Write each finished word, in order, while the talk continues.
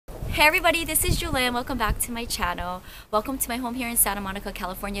Hey everybody, this is Jewelyn. Welcome back to my channel. Welcome to my home here in Santa Monica,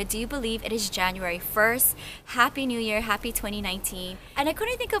 California. Do you believe it is January 1st? Happy New Year, happy 2019. And I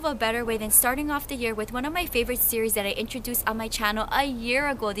couldn't think of a better way than starting off the year with one of my favorite series that I introduced on my channel a year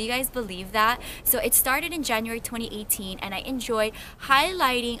ago. Do you guys believe that? So it started in January 2018 and I enjoyed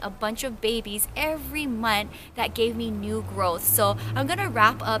highlighting a bunch of babies every month that gave me new growth. So I'm gonna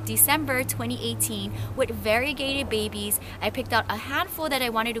wrap up December 2018 with variegated babies. I picked out a handful that I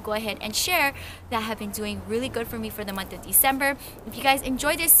wanted to go ahead and share that have been doing really good for me for the month of December. If you guys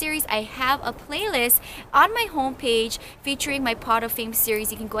enjoy this series, I have a playlist on my homepage featuring my Pot of Fame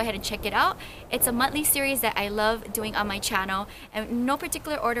series. You can go ahead and check it out. It's a monthly series that I love doing on my channel, and in no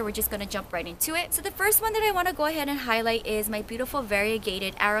particular order, we're just gonna jump right into it. So the first one that I want to go ahead and highlight is my beautiful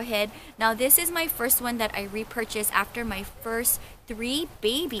variegated arrowhead. Now this is my first one that I repurchased after my first 3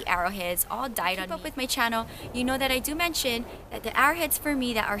 baby arrowheads all died on me. Keep up with my channel, you know that I do mention that the arrowheads for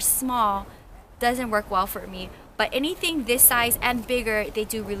me that are small doesn't work well for me, but anything this size and bigger, they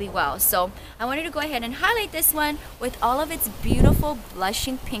do really well. So I wanted to go ahead and highlight this one with all of its beautiful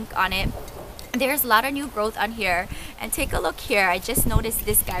blushing pink on it. There's a lot of new growth on here, and take a look here. I just noticed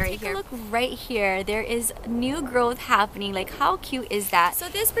this guy right here. Look right here, there is new growth happening. Like, how cute is that? So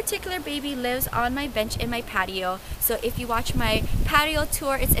this particular baby lives on my bench in my patio. So if you watch my patio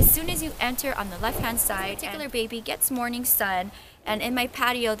tour, it's as soon as you enter on the left hand side. This particular baby gets morning sun, and in my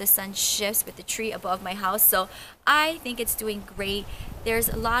patio the sun shifts with the tree above my house, so I think it's doing great. There's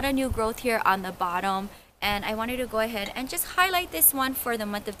a lot of new growth here on the bottom, and I wanted to go ahead and just highlight this one for the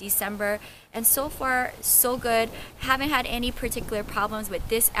month of December. And so far so good. Haven't had any particular problems with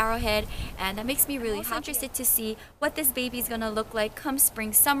this arrowhead, and that makes me really interested to see what this baby is gonna look like come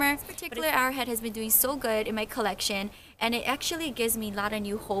spring summer. This particular arrowhead has been doing so good in my collection, and it actually gives me a lot of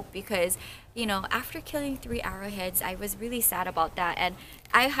new hope because, you know, after killing 3 arrowheads, I was really sad about that, and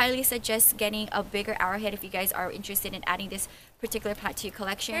I highly suggest getting a bigger arrowhead if you guys are interested in adding this particular plant to your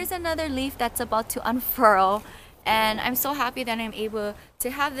collection. Here's another leaf that's about to unfurl, and I'm so happy that I'm able to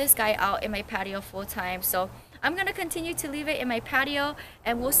have this guy out in my patio full time. So I'm gonna continue to leave it in my patio,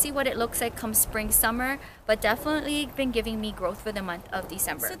 and we'll see what it looks like come spring summer, but definitely been giving me growth for the month of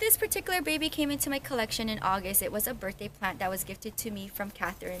December. So this particular baby came into my collection in August. It was a birthday plant that was gifted to me from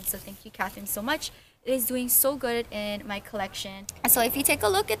Catherine, so thank you, Catherine, so much. It is doing so good in my collection. So if you take a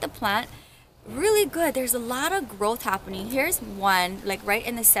look at the plant, really good. There's a lot of growth happening. Here's one, like right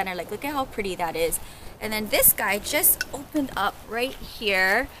in the center. Like, look at how pretty that is. And then this guy just opened up right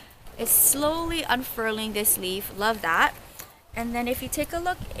here. It's slowly unfurling this leaf. Love that. And then if you take a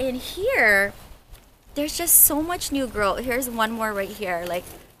look in here, there's just so much new growth. Here's one more right here. Like,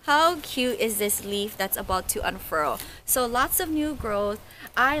 how cute is this leaf that's about to unfurl? So lots of new growth.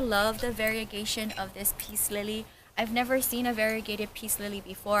 I love the variegation of this peace lily. I've never seen a variegated peace lily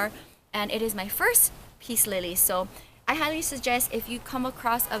before, and it is my first peace lily. So I highly suggest if you come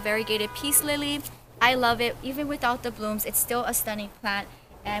across a variegated peace lily, I love it. Even without the blooms, it's still a stunning plant,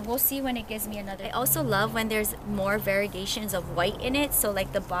 and we'll see when it gives me another. I also love when there's more variegations of white in it, so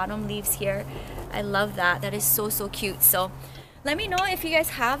like the bottom leaves here, I love that. That is so cute. So let me know if you guys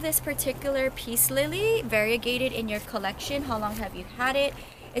have this particular peace lily variegated in your collection. How long have you had it?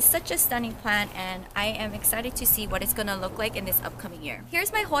 It's such a stunning plant, and I am excited to see what it's gonna look like in this upcoming year.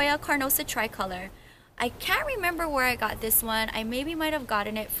 Here's my Hoya Carnosa tricolor. I can't remember where I got this one. I maybe might have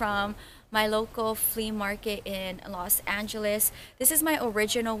gotten it from my local flea market in Los Angeles. This is my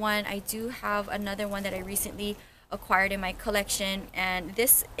original one. I do have another one that I recently acquired in my collection, and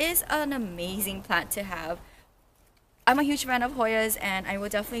this is an amazing plant to have. I'm a huge fan of Hoyas, and I will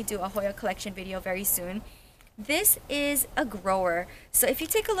definitely do a Hoya collection video very soon. This is a grower. So if you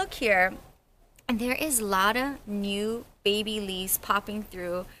take a look here, and there is a lot of new baby leaves popping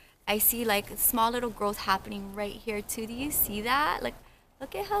through. I see like small little growth happening right here too. Do you see that? Like,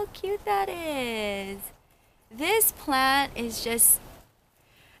 look at how cute that is. This plant is just,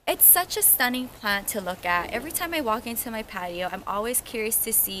 it's such a stunning plant to look at. Every time I walk into my patio, I'm always curious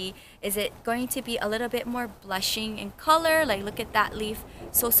to see, is it going to be a little bit more blushing in color? Like, look at that leaf,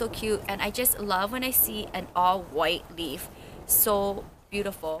 so cute. And I just love when I see an all white leaf. So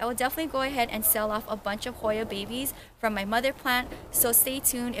beautiful. I will definitely go ahead and sell off a bunch of Hoya babies from my mother plant, so stay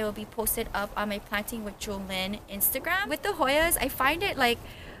tuned. It will be posted up on my Planting with Jewelyn Instagram. With the Hoyas, I find it like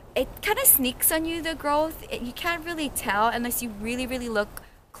it kind of sneaks on you, the growth. You can't really tell unless you really look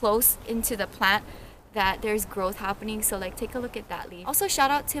close into the plant that there's growth happening. So like, take a look at that leaf. Also, shout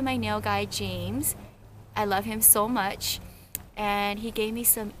out to my nail guy James. I love him so much, and he gave me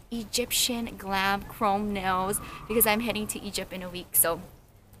some Egyptian glam chrome nails because I'm heading to Egypt in a week. So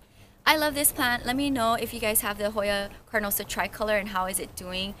I love this plant. Let me know if you guys have the Hoya Carnosa tricolor and how is it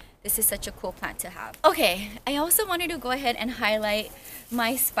doing. this is such a cool plant to have. Okay, I also wanted to go ahead and highlight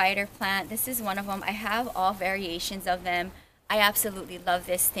my spider plant. This is one of them. I have all variations of them. I absolutely love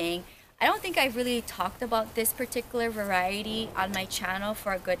this thing. I don't think I've really talked about this particular variety on my channel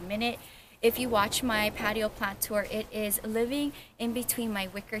for a good minute. If you watch my patio plant tour, it is living in between my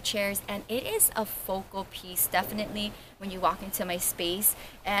wicker chairs, and it is a focal piece definitely when you walk into my space.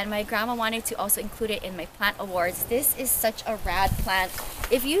 And my grandma wanted to also include it in my plant awards. This is such a rad plant.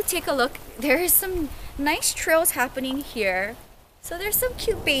 If you take a look, there is some nice trails happening here. So there's some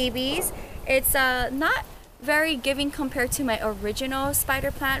cute babies. It's not very giving compared to my original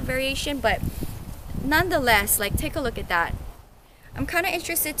spider plant variation, but nonetheless, like, take a look at that. I'm kind of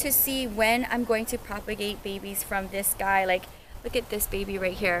interested to see when I'm going to propagate babies from this guy. Like, look at this baby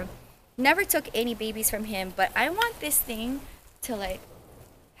right here. Never took any babies from him, but I want this thing to like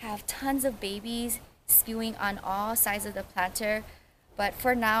have tons of babies spewing on all sides of the planter. But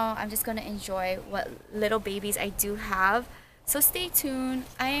for now, I'm just going to enjoy what little babies I do have. So stay tuned.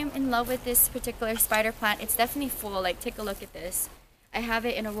 I am in love with this particular spider plant. It's definitely full. Like, take a look at this. I have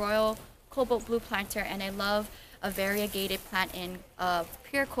it in a royal cobalt blue planter, and I love a variegated plant in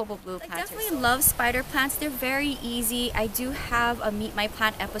pure cobalt blue planter. I definitely love spider plants. They're very easy. I do have a Meet My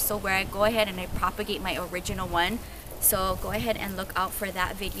Plant episode where I go ahead and I propagate my original one. So go ahead and look out for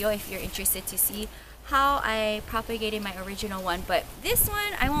that video if you're interested to see how I propagated my original one. But this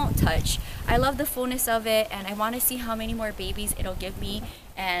one I won't touch. I love the fullness of it, and I want to see how many more babies it'll give me.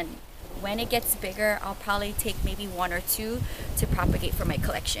 And when it gets bigger, I'll probably take maybe 1 or 2 to propagate for my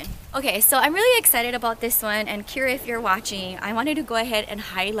collection. Okay, so I'm really excited about this one, and Kira, if you're watching, I wanted to go ahead and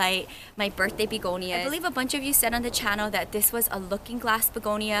highlight my birthday begonias. I believe a bunch of you said on the channel that this was a looking glass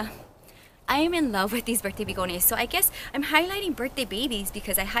begonia. I am in love with these birthday begonias, so I guess I'm highlighting birthday babies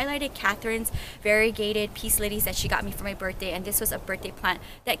because I highlighted Catherine's variegated peace lilies that she got me for my birthday, and this was a birthday plant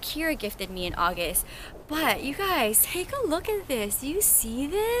that Kira gifted me in August. But you guys, take a look at this. Do you see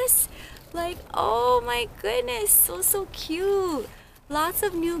this? Like, oh my goodness, so cute. Lots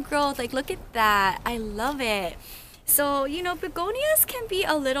of new growth. Like, look at that. I love it. So, you know, begonias can be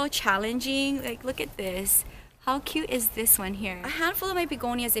a little challenging. Like, look at this. How cute is this one here? A handful of my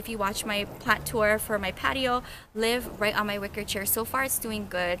begonias, if you watch my plant tour for my patio, live right on my wicker chair. So far, it's doing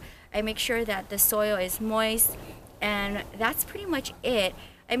good. I make sure that the soil is moist, and that's pretty much it.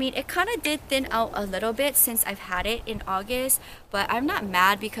 I mean, it kind of did thin out a little bit since I've had it in August, but I'm not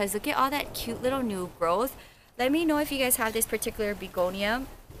mad because look at all that cute little new growth. Let me know if you guys have this particular begonia,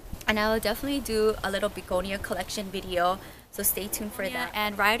 and I will definitely do a little begonia collection video, so stay tuned for that.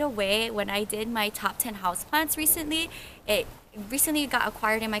 And right away, when I did my top 10 houseplants recently, it recently got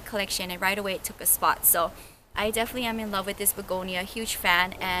acquired in my collection, and right away it took a spot. So I definitely am in love with this begonia, huge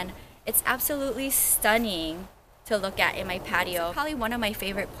fan, and it's absolutely stunning to look at in my patio. It's probably one of my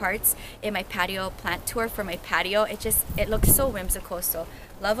favorite parts in my patio plant tour for my patio. It looks so whimsical, so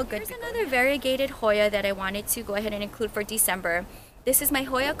love a good begonia. Another variegated Hoya that I wanted to go ahead and include for December. This is my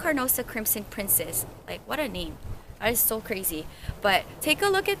Hoya Carnosa Crimson Princess. Like, what a name. That is so crazy. But take a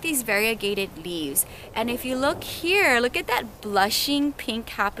look at these variegated leaves, and if you look here, look at that blushing pink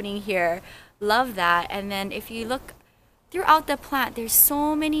happening here. Love that. And then if you look throughout the plant, there's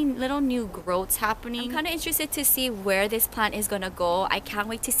so many little new growths happening. I'm kind of interested to see where this plant is gonna go. I can't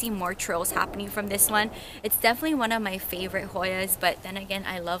wait to see more trails happening from this one. It's definitely one of my favorite Hoyas, but then again,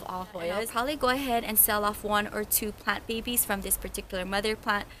 I love all Hoyas. And I'll probably go ahead and sell off 1 or 2 plant babies from this particular mother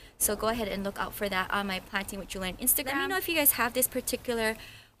plant. So go ahead and look out for that on my Planting with Jewelyn Instagram. Let me know if you guys have this particular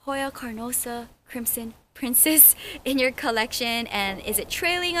Hoya Carnosa Crimson Princess in your collection, and is it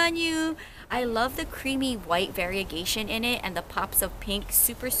trailing on you? I love the creamy white variegation in it and the pops of pink.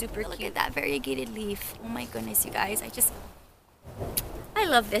 Super cute. Look at that variegated leaf. Oh my goodness, you guys. I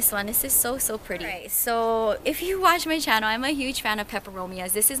love this one. This is so pretty. Right, so if you watch my channel, I'm a huge fan of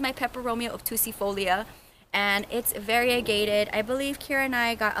peperomias. This is my Peperomia obtusifolia, and it's variegated. I believe Kira and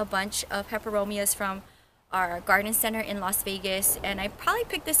I got a bunch of peperomias from our garden center in Las Vegas, and I probably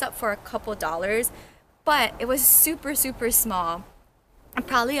picked this up for a couple dollars, but it was super small.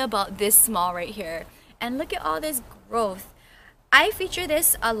 Probably about this small right here. And look at all this growth. I feature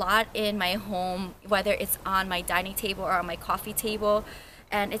this a lot in my home, whether it's on my dining table or on my coffee table,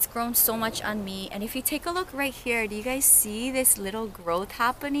 and it's grown so much on me. And if you take a look right here, do you guys see this little growth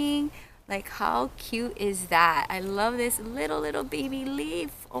happening? Like, how cute is that? I love this little baby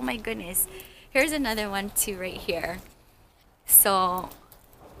leaf. Oh my goodness. Here's another one too right here. So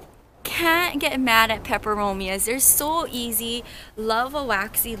can't get mad at peperomias. They're so easy. Love a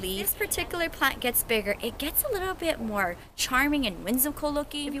waxy leaf. This particular plant gets bigger. It gets a little bit more charming and whimsical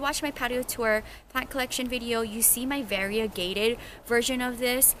looking. If you watch my patio tour plant collection video, you see my variegated version of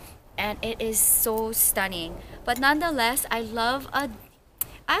this, and it is so stunning. But nonetheless, I love a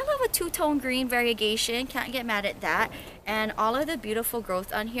two-tone green variegation. Can't get mad at that. And all of the beautiful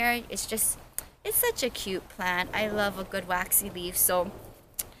growth on here, it's such a cute plant. I love a good waxy leaf. So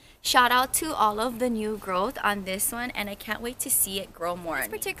shout out to all of the new growth on this one, and I can't wait to see it grow more. This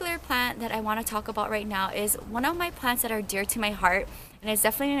particular plant that I want to talk about right now is one of my plants that are dear to my heart, and it's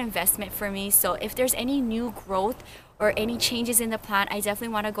definitely an investment for me. So if there's any new growth or any changes in the plant, I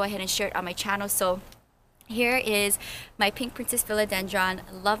definitely want to go ahead and share it on my channel. So here is my Pink Princess Philodendron.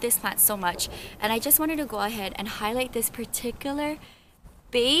 Love this plant so much, and I just wanted to go ahead and highlight this particular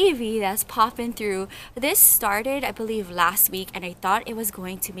baby that's popping through. This started, I believe, last week, and I thought it was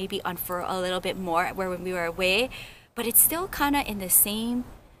going to maybe unfurl a little bit more when we were away, but it's still kind of in the same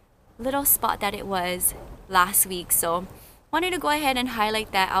little spot that it was last week. So wanted to go ahead and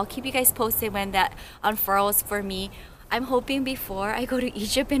highlight that. I'll keep you guys posted when that unfurls for me. I'm hoping before I go to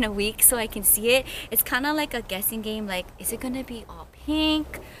Egypt in a week so I can see it. It's kind of like a guessing game, like, is it gonna be all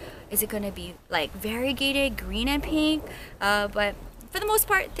pink? Is it gonna be like variegated green and pink? But for the most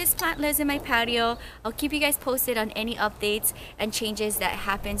part, this plant lives in my patio. I'll keep you guys posted on any updates and changes that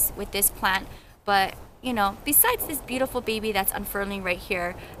happens with this plant. But you know, besides this beautiful baby that's unfurling right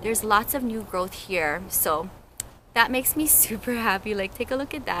here, there's lots of new growth here. So that makes me super happy. Like, take a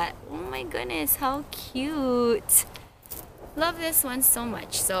look at that. Oh my goodness, how cute. Love this one so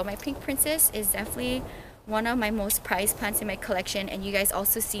much. So my Pink Princess is definitely one of my most prized plants in my collection, and you guys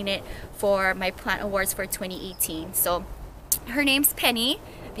also seen it for my plant awards for 2018. So her name's Penny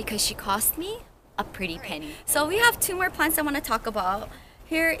because she cost me a pretty penny. So we have two more plants I want to talk about.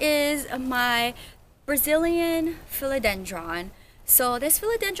 Here is my Brazilian Philodendron. So this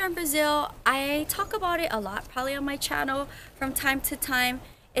Philodendron Brazil, I talk about it a lot probably on my channel from time to time.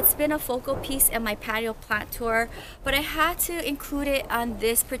 It's been a focal piece in my patio plant tour, but I had to include it on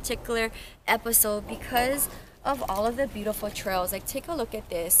this particular episode because of all of the beautiful trails. Like, take a look at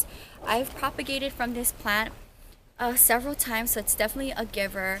this. I've propagated from this plant several times, so it's definitely a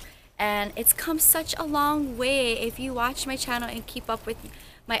giver, and it's come such a long way. If you watch my channel and keep up with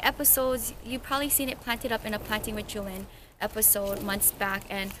my episodes, you've probably seen it planted up in a Planting with Jewelyn episode months back,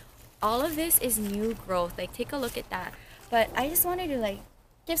 and all of this is new growth. Like, take a look at that. But I just wanted to like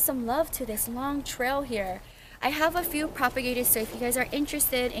give some love to this long trail here. I have a few propagated, so if you guys are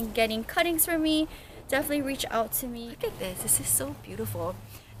interested in getting cuttings from me, definitely reach out to me. Look at this. This is so beautiful.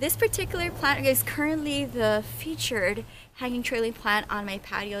 This particular plant is currently the featured hanging trailing plant on my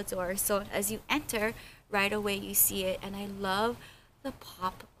patio door. So as you enter, right away you see it, and I love the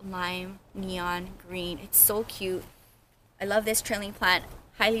pop lime neon green. It's so cute. I love this trailing plant.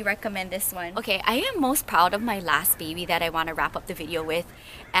 Highly recommend this one. Okay, I am most proud of my last baby that I want to wrap up the video with,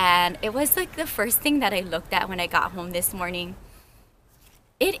 and it was like the first thing that I looked at when I got home this morning.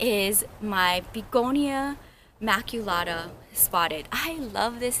 It is my Begonia maculata spotted. I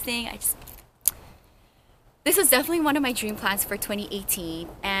love this thing. This was definitely one of my dream plants for 2018,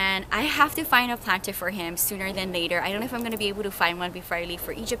 and I have to find a planter for him sooner than later. I don't know if I'm going to be able to find one before I leave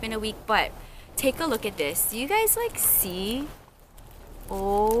for Egypt in a week, but take a look at this. Do you guys like see?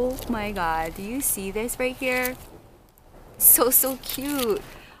 Oh my god, do you see this right here? So cute.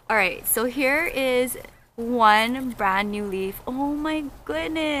 Alright, so here is one brand new leaf. Oh my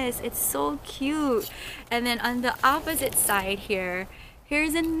goodness, it's so cute. And then on the opposite side here,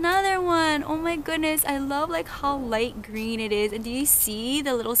 here's another one. Oh my goodness, I love like how light green it is. And do you see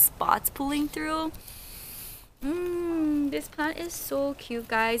the little spots pulling through? This plant is so cute,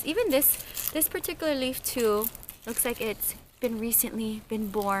 guys. Even this particular leaf too looks like it's been recently been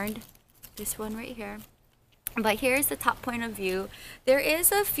born. This one right here. But here's the top point of view. There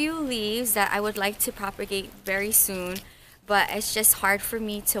is a few leaves that I would like to propagate very soon, but it's just hard for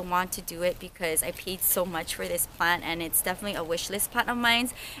me to want to do it because I paid so much for this plant, and it's definitely a wish list plant of mine.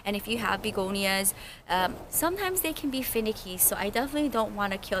 And if you have begonias, sometimes they can be finicky, so I definitely don't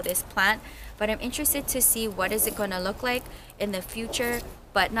want to kill this plant, but I'm interested to see what is it going to look like in the future.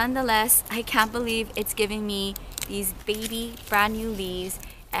 But nonetheless, I can't believe it's giving me these baby brand new leaves,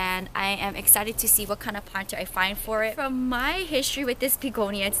 and I am excited to see what kind of planter I find for it. From my history with this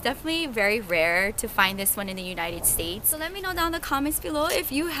begonia, it's definitely very rare to find this one in the United States. So let me know down in the comments below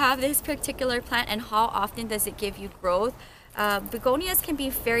if you have this particular plant and how often does it give you growth. Begonias can be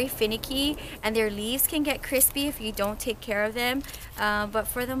very finicky, and their leaves can get crispy if you don't take care of them. But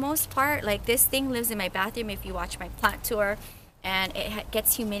for the most part, like, this thing lives in my bathroom if you watch my plant tour. and it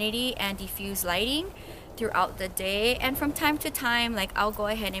gets humidity and diffuse lighting throughout the day, and from time to time, like, I'll go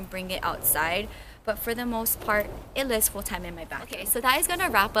ahead and bring it outside, but for the most part it lives full time in my bathroom. Okay, so that is gonna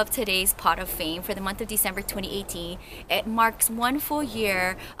wrap up today's pot of fame for the month of December 2018. It marks 1 full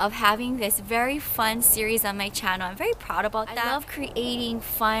year of having this very fun series on my channel. I'm very proud about that. I love creating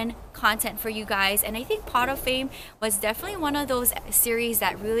fun content for you guys, and I think pot of fame was definitely one of those series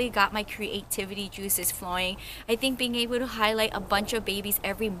that really got my creativity juices flowing. I think being able to highlight a bunch of babies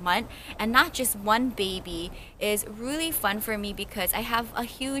every month and not just one baby is really fun for me, because I have a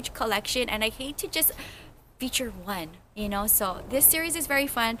huge collection and I hate to just feature one, you know. So this series is very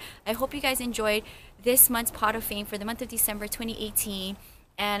fun. I hope you guys enjoyed this month's pot of fame for the month of December 2018,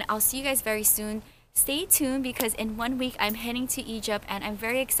 and I'll see you guys very soon. Stay tuned, because in 1 week I'm heading to Egypt, and I'm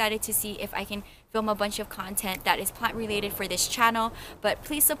very excited to see if I can film a bunch of content that is plant related for this channel. But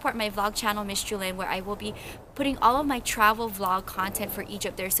please support my vlog channel, Miss Jewelyn, where I will be putting all of my travel vlog content for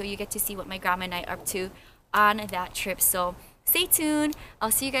Egypt there, so you get to see what my grandma and I are up to on that trip. So stay tuned. I'll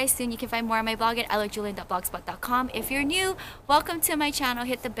see you guys soon. You can find more on my blog at ilovejewelyn.blogspot.com. If you're new, welcome to my channel.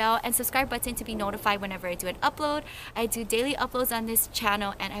 Hit the bell and subscribe button to be notified whenever I do an upload. I do daily uploads on this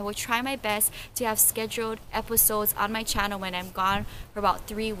channel, and I will try my best to have scheduled episodes on my channel when I'm gone for about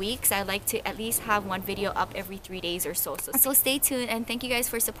 3 weeks. I like to at least have one video up every 3 days or so. So stay tuned, and thank you guys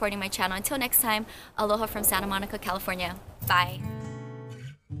for supporting my channel. Until next time, aloha from Santa Monica, California. Bye.